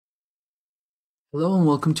Hello and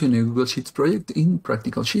welcome to a new Google Sheets project in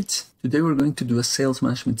Practical Sheets. Today we're going to do a sales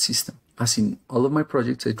management system. As in all of my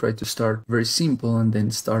projects, I try to start very simple and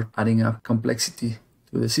then start adding up complexity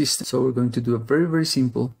to the system. So we're going to do a very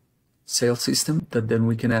simple sales system that then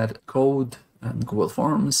we can add code and Google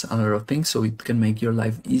Forms and a lot of things so it can make your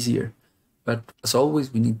life easier. But as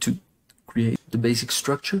always, we need to create the basic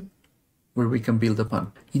structure where we can build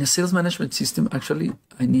upon. In a sales management system, actually,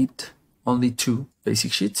 I need only two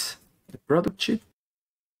basic sheets. The product sheet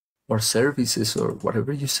or services or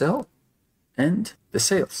whatever you sell and the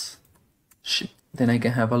sales sheet. Then I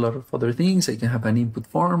can have a lot of other things. I can have an input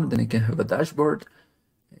form, then I can have a dashboard.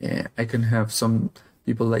 I can have some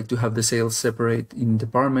people like to have the sales separate in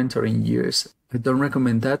department or in years. I don't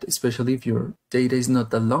recommend that, especially if your data is not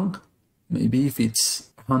that long. Maybe if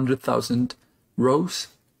it's 100,000 rows,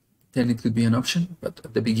 then it could be an option. But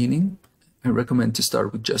at the beginning, I recommend to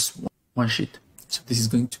start with just one sheet. So this is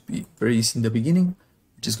going to be very easy in the beginning.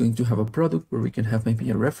 We're just going to have a product where we can have maybe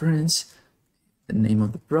a reference, the name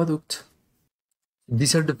of the product.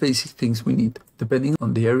 These are the basic things we need. Depending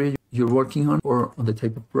on the area you're working on or on the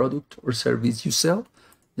type of product or service you sell,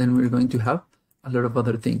 then we're going to have a lot of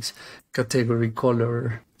other things. Category,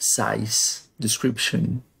 color, size,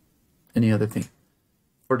 description, any other thing.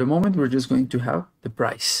 For the moment, we're just going to have the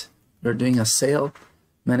price. We're doing a sale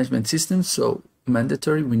management system, so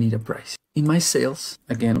mandatory, we need a price. In my sales,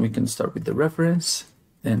 again, we can start with the reference,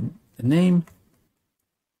 then the name.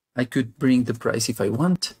 I could bring the price if I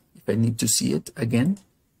want, if I need to see it again,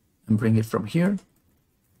 and bring it from here.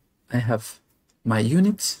 I have my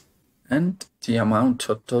units and the amount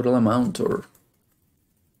or total amount, or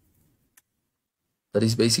that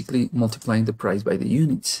is basically multiplying the price by the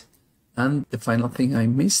units. And the final thing I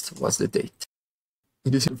missed was the date.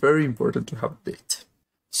 It is very important to have a date.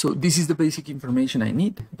 So this is the basic information I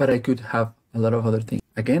need, but I could have a lot of other things.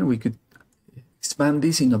 Again, we could expand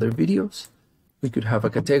this in other videos. We could have a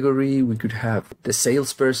category, we could have the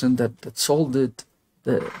salesperson that sold it,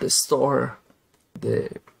 the store, the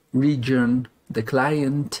region, the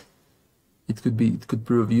client. It could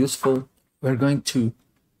prove useful. We're going to,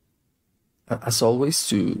 as always,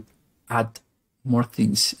 to add more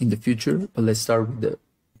things in the future, but let's start with the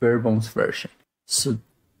bare bones version. So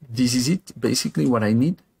this is it, basically what I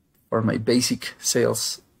need for my basic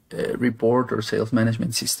sales report or sales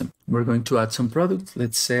management system. We're going to add some products.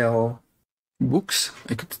 Let's sell books.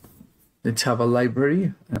 Let's have a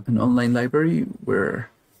library, an online library. We're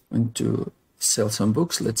going to sell some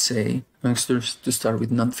books. Let's say I'm going to start with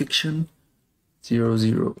nonfiction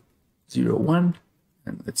 0001,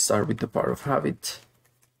 and let's start with The Power of Habit.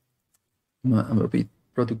 I'm a bit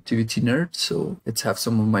productivity nerd, so let's have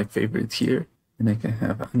some of my favorites here. And I can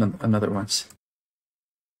have another ones.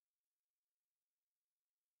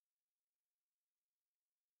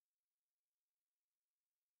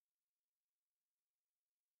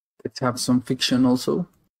 Let's have some fiction also.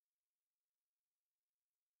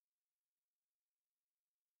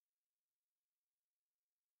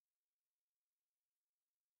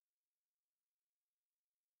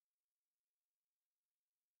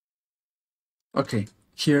 Okay,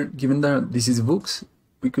 here, given that this is books,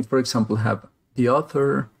 we could, for example, have the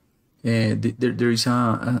author. There is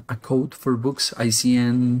a code for books,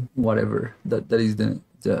 ICN, whatever. That is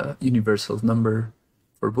the universal number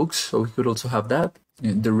for books. So we could also have that.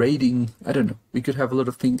 The rating, I don't know. We could have a lot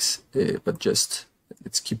of things, but just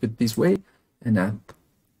let's keep it this way. And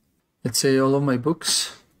let's say all of my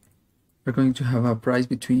books are going to have a price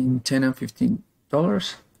between $10 and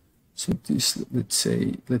 $15. So this, let's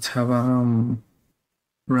say, let's have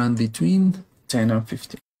run between 10 and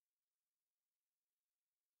 15.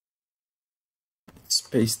 It's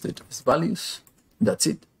pasted as values. That's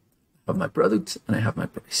it. I have my product and I have my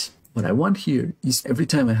price. What I want here is every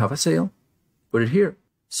time I have a sale, put it here.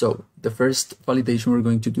 So the first validation we're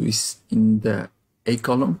going to do is in the A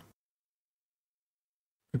column.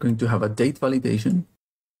 We're going to have a date validation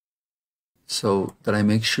so that I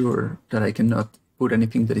make sure that I cannot put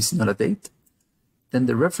anything that is not a date. Then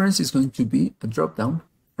the reference is going to be a dropdown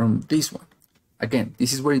from this one. Again,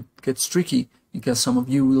 this is where it gets tricky because some of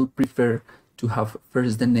you will prefer to have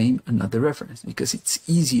first the name and not the reference, because it's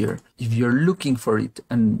easier if you're looking for it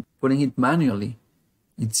and putting it manually.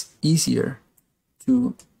 It's easier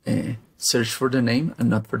to search for the name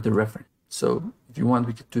and not for the reference. So if you want,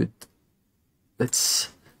 we could do it.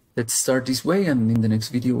 Let's start this way, and in the next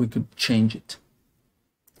video we could change it.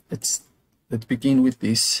 Let's begin with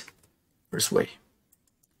this first way.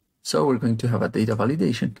 So we're going to have a data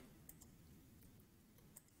validation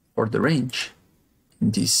for the range.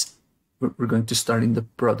 In this, we're going to start in the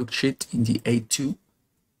product sheet in the A2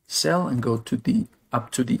 cell and go to the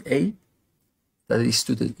up to the A that is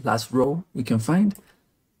to the last row we can find.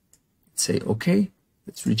 Say OK.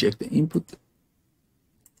 Let's reject the input.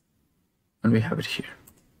 And we have it here.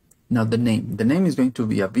 Now the name. The name is going to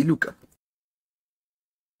be a VLOOKUP.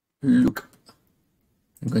 Lookup.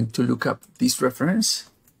 I'm going to look up this reference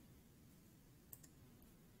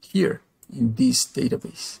here in this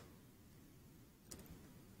database.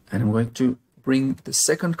 And I'm going to bring the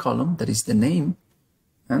second column, that is the name.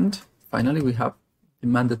 And finally, we have the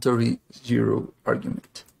mandatory 0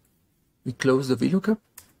 argument. We close the VLOOKUP.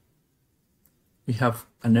 We have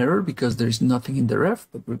an error because there is nothing in the ref,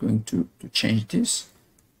 but we're going to change this.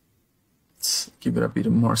 Let's give it a bit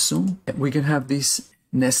more zoom. We can have this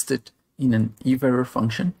nested in an if error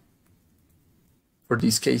function for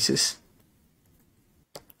these cases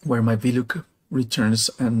where my VLOOKUP returns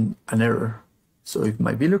an error. So if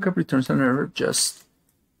my VLOOKUP returns an error, just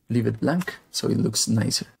leave it blank so it looks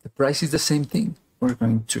nicer. The price is the same thing. We're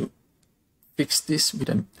going to fix this with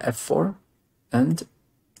an F4 and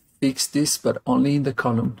fix this, but only in the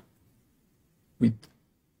column with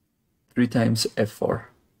 3 times F4.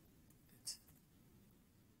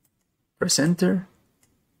 Press enter.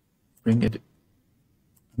 Bring it.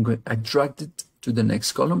 I dragged it to the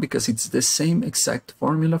next column because it's the same exact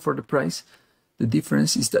formula for the price. The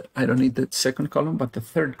difference is that I don't need the second column, but the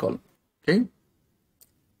third column. Okay.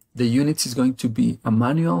 The units is going to be a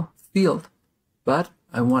manual field, but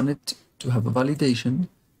I wanted to have a validation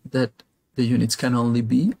that the units can only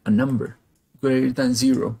be a number greater than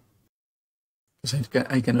 0, because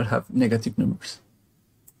I cannot have negative numbers.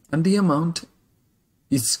 And the amount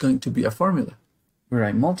is going to be a formula where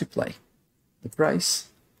I multiply the price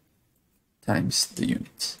times the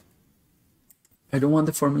units. I don't want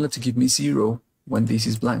the formula to give me 0 when this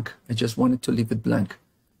is blank. I just wanted to leave it blank.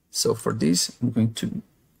 So for this, I'm going to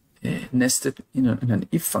nest it in an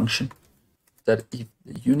if function, that if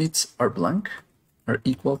the units are blank, are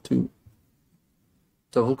equal to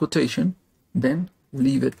double quotation, then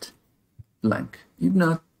leave it blank. If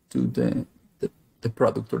not, to the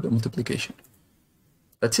product or the multiplication.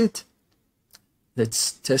 That's it.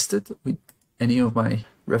 Let's test it with any of my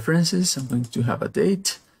references. I'm going to have a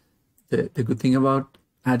date. The good thing about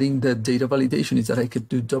adding the data validation is that I could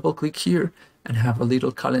do double click here and have a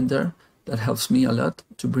little calendar that helps me a lot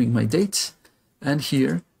to bring my dates. And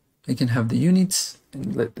here I can have the units,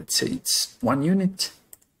 and let's say it's 1 unit.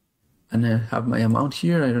 And I have my amount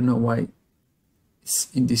here. I don't know why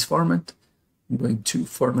it's in this format. I'm going to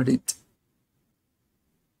format it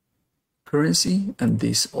currency and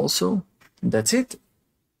this also. And that's it.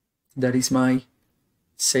 That is my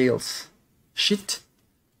sales sheet.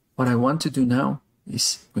 What I want to do now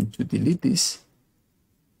is going to delete this,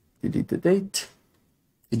 delete the date,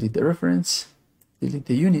 delete the reference, delete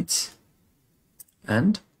the units,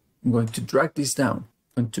 and I'm going to drag this down.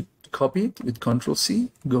 I'm going to copy it with Ctrl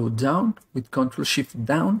C, go down with Ctrl Shift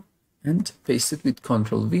down, and paste it with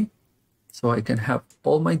Ctrl V. So I can have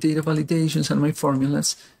all my data validations and my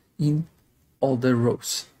formulas in all the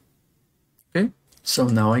rows. Okay, so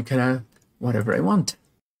now I can add whatever I want.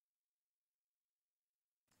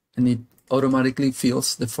 And it automatically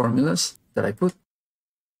fills the formulas that I put.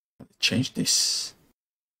 Change this.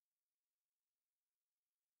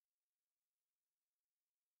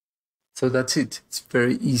 So that's it. It's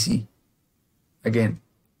very easy. Again,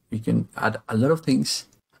 we can add a lot of things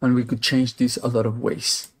and we could change this a lot of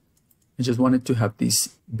ways. I just wanted to have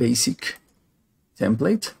this basic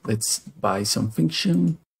template. Let's buy some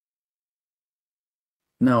function.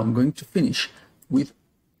 Now I'm going to finish with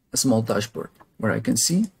a small dashboard where I can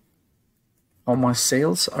see how my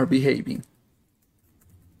sales are behaving.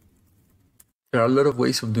 There are a lot of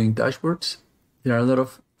ways of doing dashboards. There are a lot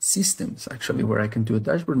of systems actually where I can do a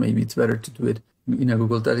dashboard. Maybe it's better to do it in a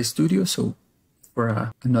Google Data Studio. So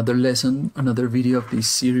for another lesson, another video of this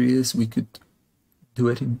series, we could do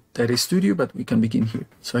it in Data Studio, but we can begin here.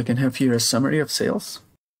 So I can have here a summary of sales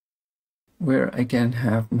where I can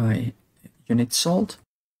have my units sold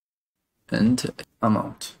and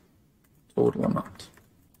amount, total amount.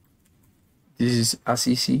 This is as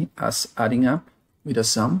easy as adding up with a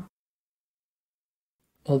sum.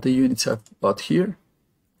 All the units I've bought here,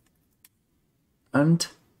 and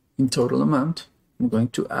in total amount, I'm going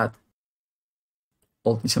to add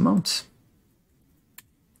all these amounts.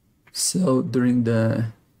 So during the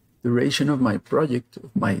duration of my project,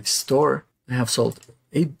 of my store, I have sold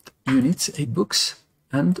 8 units, 8 books,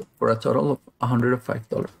 and for a total of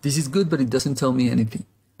 $105. This is good, but it doesn't tell me anything.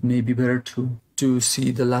 Maybe better to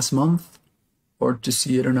see the last month or to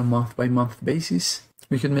see it on a month-by-month basis.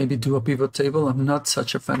 We could maybe do a pivot table. I'm not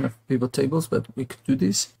such a fan of pivot tables, but we could do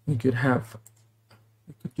this. We could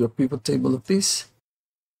do a pivot table of this.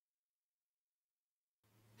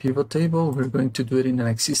 pivot table. We're going to do it in an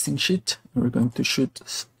existing sheet. We're going to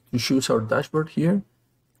choose our dashboard here,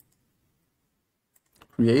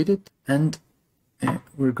 create it, and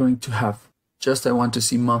we're going to have just, I want to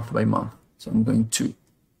see month by month. So I'm going to,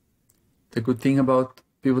 the good thing about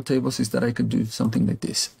pivot tables is that I could do something like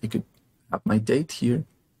this. I could have my date here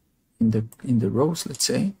in the rows, let's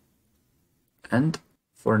say, and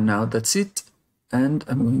for now that's it. And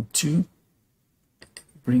I'm going to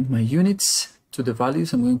bring my units to the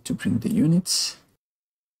values. I'm going to bring the units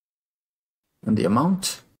and the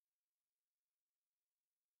amount,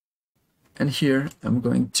 and here I'm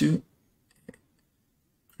going to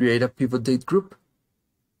create a pivot date group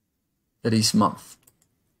that is month.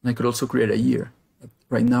 And I could also create a year.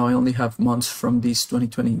 Right now I only have months from this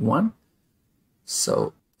 2021, so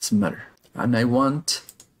it doesn't matter. And I want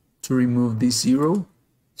to remove this 0,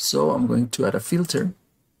 so I'm going to add a filter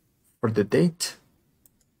for the date.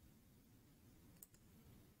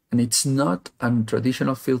 And it's not a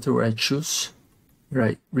traditional filter where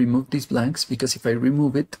I remove these blanks, because if I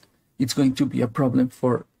remove it, it's going to be a problem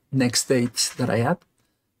for next dates that I add.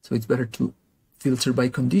 So it's better to filter by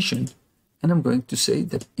condition. And I'm going to say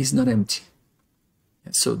that it's not empty,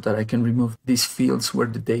 so that I can remove these fields where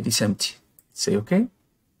the date is empty. Say OK.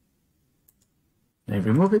 And I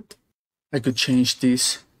remove it. I could change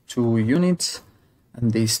this to units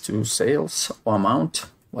and this to sales or amount,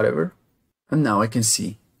 whatever. And now I can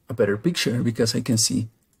see a better picture, because I can see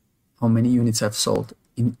how many units I've sold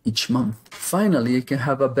in each month. Finally, I can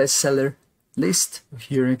have a bestseller list.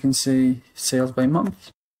 Here I can say sales by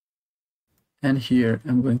month. And here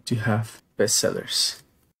I'm going to have bestsellers.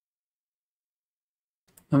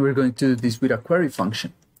 And we're going to do this with a query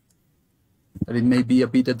function. But it may be a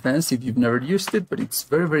bit advanced if you've never used it, but it's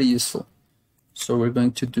very, very useful. So we're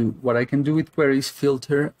going to do what I can do with queries: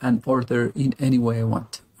 filter and order in any way I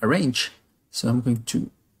want. Arrange. So I'm going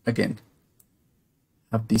to, again,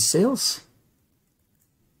 have these sales.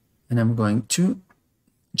 And I'm going to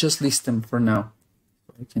just list them for now.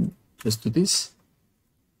 I can just do this.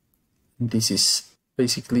 This is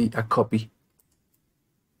basically a copy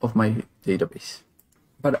of my database.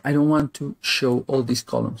 But I don't want to show all these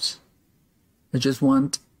columns. I just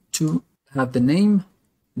want to have the name,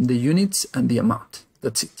 the units, and the amount.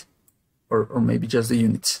 That's it. Or maybe just the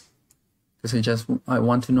units. Because I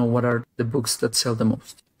want to know what are the books that sell the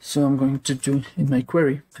most. So I'm going to do in my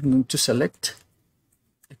query, I'm going to select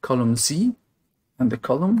the column Z and the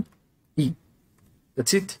column E.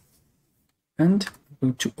 That's it. And I'm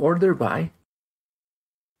going to order by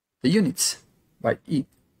the units, by E,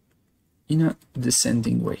 in a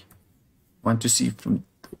descending way. I want to see from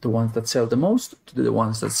the ones that sell the most to the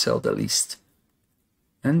ones that sell the least.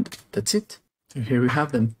 And that's it. So here we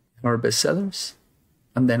have them, our bestsellers.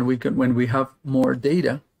 And then we can, when we have more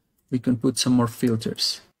data, we can put some more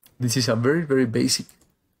filters. This is a very, very basic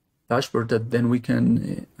dashboard that then we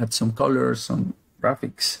can add some colors, some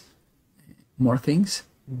graphics, more things.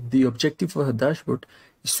 The objective of a dashboard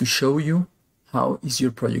is to show you how is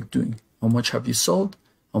your project doing, how much have you sold,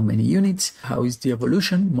 how many units, how is the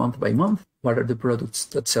evolution month by month, what are the products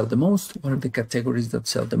that sell the most, what are the categories that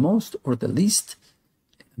sell the most or the least,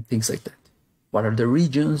 and things like that. What are the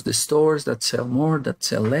regions, the stores that sell more, that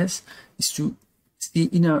sell less, is to see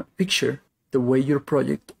in a picture the way your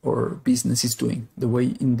project or business is doing, the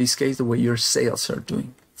way, in this case, the way your sales are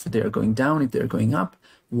doing. If they are going down, if they're going up,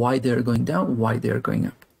 why they're going down, why they're going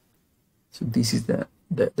up. So this is the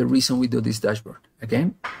reason we do this dashboard.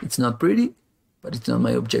 Again, it's not pretty, but it's not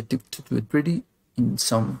my objective to do it pretty. In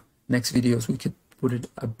some next videos, we could put it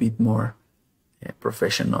a bit more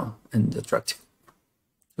professional and attractive.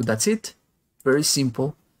 So that's it. Very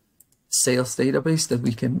simple sales database that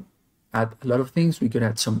we can add a lot of things. We could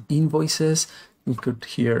add some invoices. We could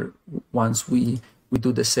here, once we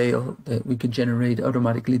do the sale, we could generate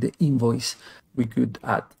automatically the invoice. We could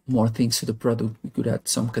add more things to the product. We could add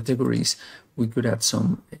some categories. We could add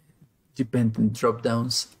some dependent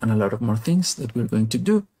dropdowns and a lot of more things that we're going to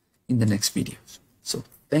do in the next videos. So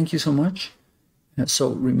thank you so much. So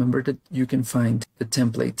remember that you can find the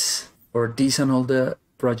templates for these and all the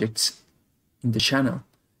projects in the channel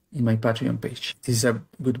in my Patreon page. This is a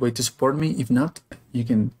good way to support me. If not, you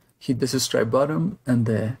can hit the subscribe button and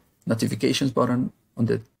the notifications button on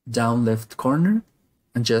the down left corner,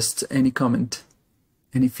 and just any comment,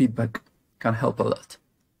 any feedback can help a lot.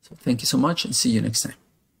 So thank you so much and see you next time.